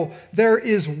Bible, there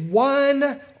is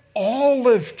one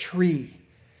olive tree.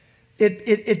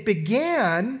 It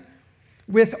began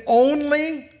with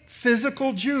only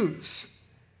physical Jews.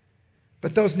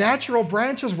 But those natural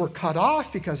branches were cut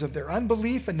off because of their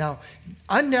unbelief, and now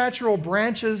unnatural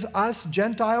branches, us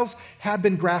Gentiles, have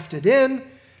been grafted in.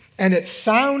 And it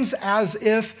sounds as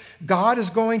if God is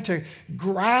going to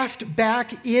graft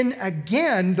back in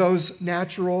again those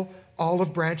natural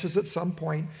olive branches at some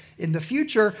point in the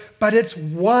future, but it's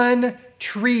one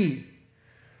tree.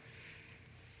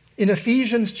 In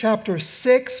Ephesians chapter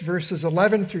 6, verses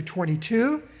 11 through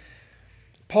 22,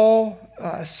 Paul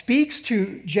speaks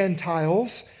to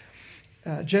Gentiles,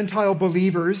 Gentile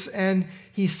believers, and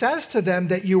he says to them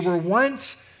that you were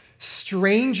once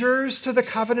strangers to the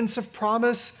covenants of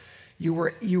promise. You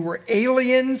were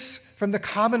aliens from the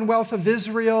commonwealth of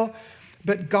Israel,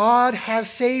 but God has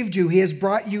saved you. He has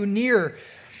brought you near.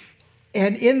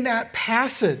 And in that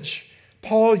passage,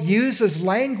 Paul uses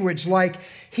language like,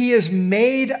 He has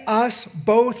made us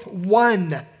both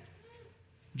one.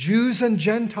 Jews and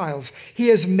Gentiles. He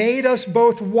has made us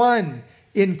both one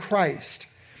in Christ.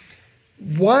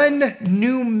 One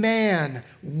new man,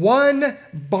 one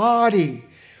body.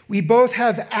 We both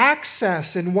have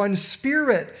access in one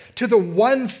Spirit to the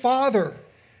one Father.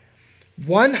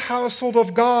 One household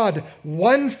of God,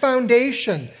 one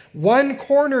foundation, one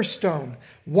cornerstone,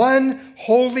 one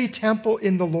holy temple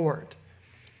in the Lord.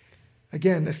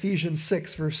 Again, Ephesians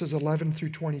 6, verses 11 through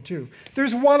 22.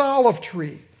 There's one olive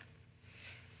tree.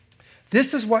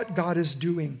 This is what God is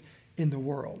doing in the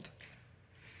world.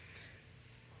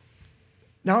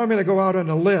 Now I'm going to go out on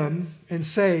a limb and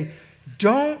say,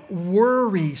 don't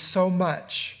worry so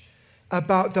much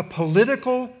about the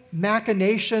political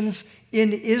machinations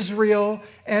in Israel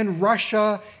and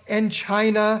Russia and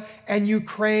China and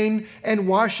Ukraine and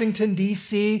Washington,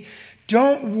 D.C.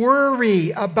 Don't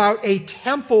worry about a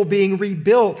temple being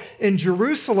rebuilt in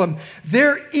Jerusalem.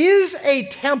 There is a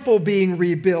temple being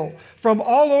rebuilt from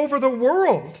all over the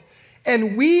world,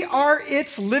 and we are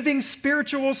its living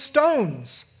spiritual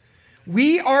stones.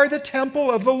 We are the temple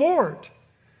of the Lord.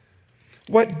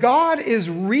 What God is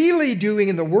really doing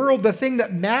in the world, the thing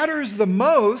that matters the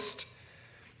most,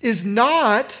 is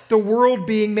not the world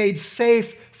being made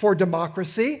safe for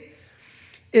democracy.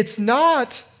 It's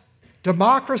not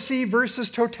democracy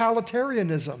versus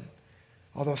totalitarianism,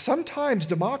 although sometimes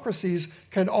democracies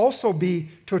can also be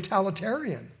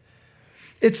totalitarian.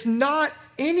 It's not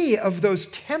any of those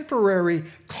temporary,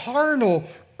 carnal,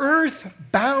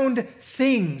 earth-bound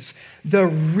things. The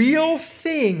real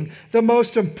thing, the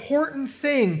most important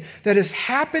thing that is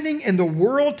happening in the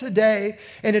world today,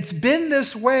 and it's been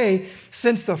this way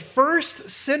since the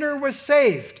first sinner was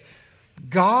saved,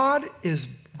 God is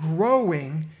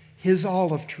growing His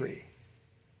olive tree.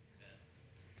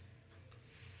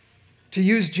 To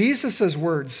use Jesus'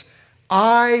 words,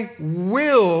 I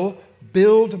will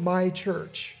build my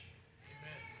church.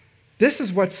 This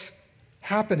is what's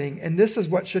happening, and this is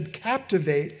what should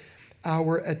captivate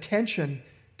our attention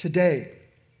today.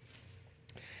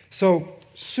 So,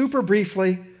 super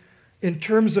briefly, in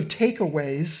terms of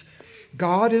takeaways,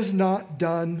 God is not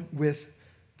done with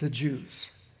the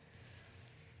Jews.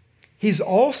 He's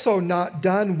also not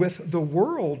done with the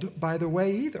world, by the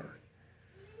way, either.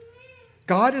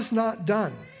 God is not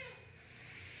done.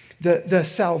 The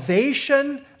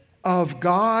salvation of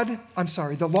God,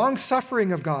 the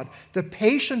long-suffering of God, the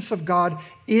patience of God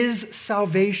is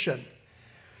salvation.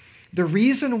 The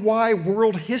reason why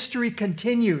world history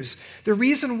continues, the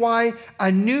reason why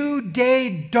a new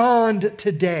day dawned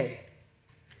today,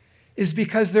 is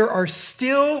because there are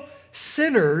still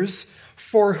sinners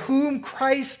for whom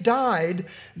Christ died,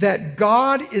 that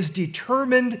God is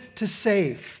determined to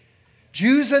save.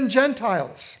 Jews and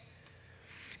Gentiles.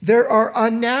 There are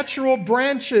unnatural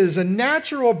branches and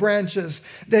natural branches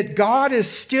that God is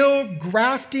still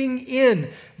grafting in.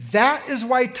 That is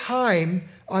why time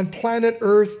on planet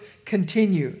Earth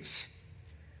continues.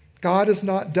 God is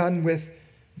not done with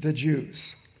the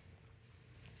Jews.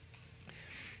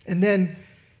 And then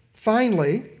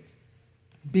finally,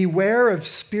 beware of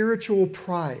spiritual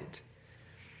pride.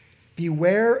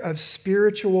 Beware of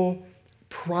spiritual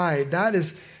pride.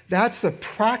 That's the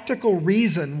practical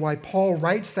reason why Paul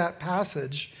writes that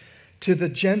passage to the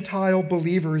Gentile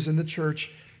believers in the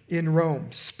church in Rome.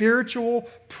 Spiritual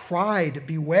pride,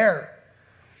 beware.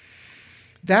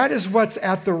 That is what's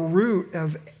at the root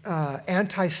of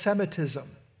anti-Semitism.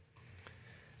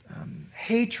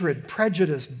 Hatred,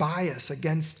 prejudice, bias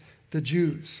against the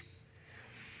Jews.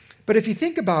 But if you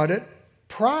think about it,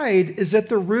 pride is at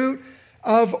the root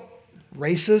of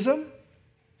racism,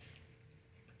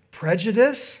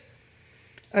 prejudice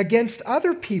against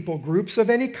other people groups of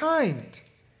any kind.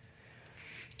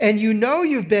 And you know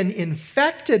you've been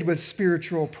infected with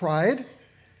spiritual pride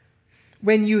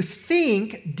when you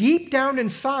think deep down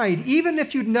inside, even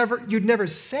if you'd never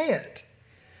say it,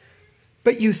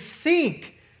 but you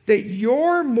think that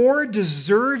you're more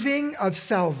deserving of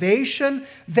salvation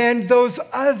than those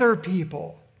other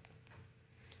people.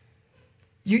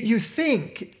 You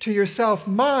think to yourself,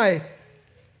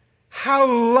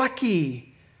 how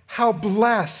lucky, how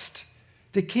blessed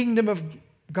the kingdom of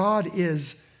God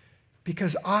is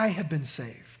because I have been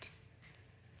saved.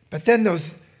 But then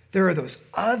there are those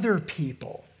other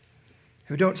people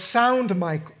who don't sound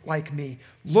like me,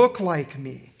 look like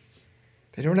me.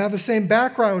 They don't have the same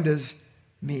background as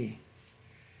me.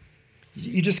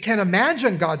 You just can't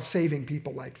imagine God saving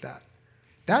people like that.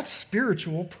 That's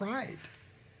spiritual pride.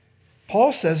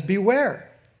 Paul says, beware.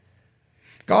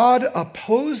 God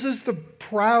opposes the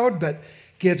proud, but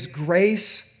gives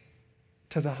grace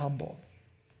to the humble.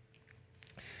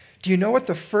 Do you know what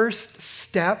the first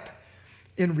step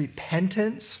in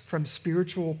repentance from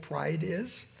spiritual pride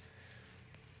is?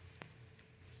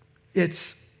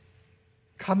 It's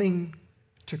coming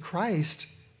to Christ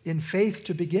in faith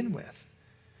to begin with.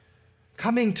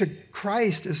 Coming to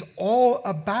Christ is all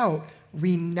about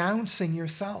renouncing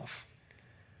yourself,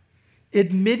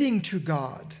 admitting to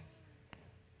God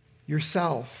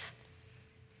yourself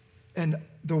and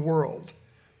the world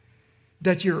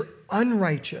that you're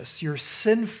unrighteous, you're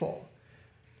sinful.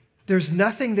 There's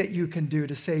nothing that you can do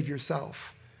to save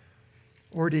yourself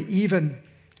or to even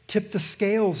tip the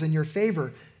scales in your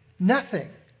favor. Nothing.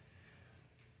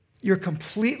 You're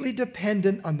completely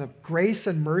dependent on the grace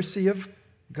and mercy of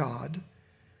God.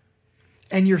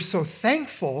 And you're so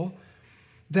thankful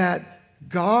that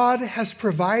God has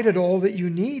provided all that you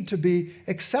need to be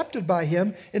accepted by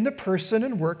Him in the person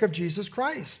and work of Jesus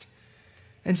Christ.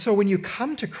 And so when you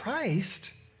come to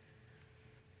Christ,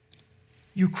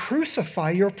 you crucify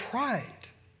your pride.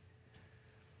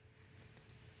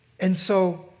 And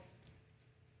so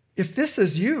if this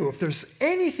is you, if there's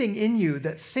anything in you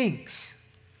that thinks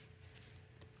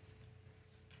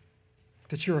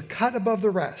that you're a cut above the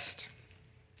rest,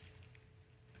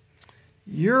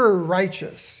 you're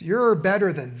righteous, you're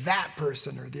better than that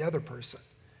person or the other person,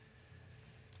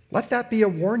 let that be a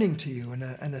warning to you and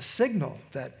a signal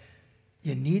that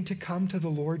you need to come to the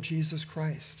Lord Jesus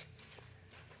Christ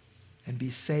and be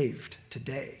saved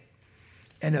today.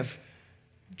 And if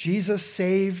Jesus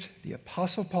saved the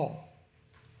Apostle Paul,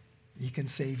 He can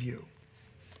save you.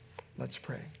 Let's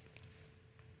pray.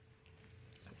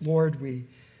 Lord, we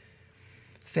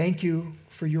thank you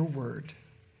for your word.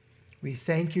 We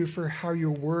thank you for how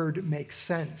your word makes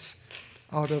sense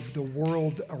out of the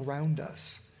world around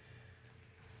us.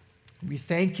 We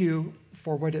thank you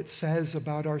for what it says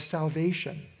about our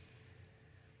salvation.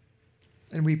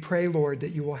 And we pray, Lord, that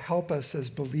you will help us as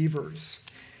believers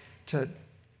to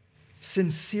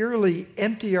sincerely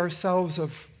empty ourselves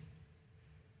of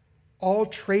all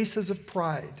traces of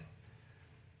pride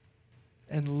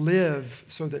and live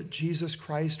so that Jesus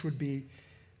Christ would be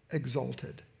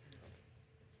exalted.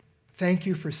 Thank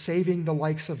you for saving the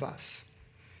likes of us.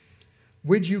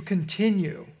 Would you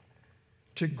continue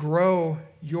to grow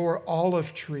your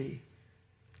olive tree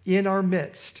in our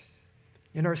midst,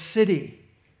 in our city,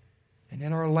 and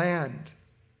in our land,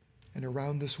 and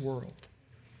around this world.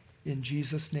 In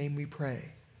Jesus' name we pray.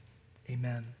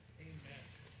 Amen.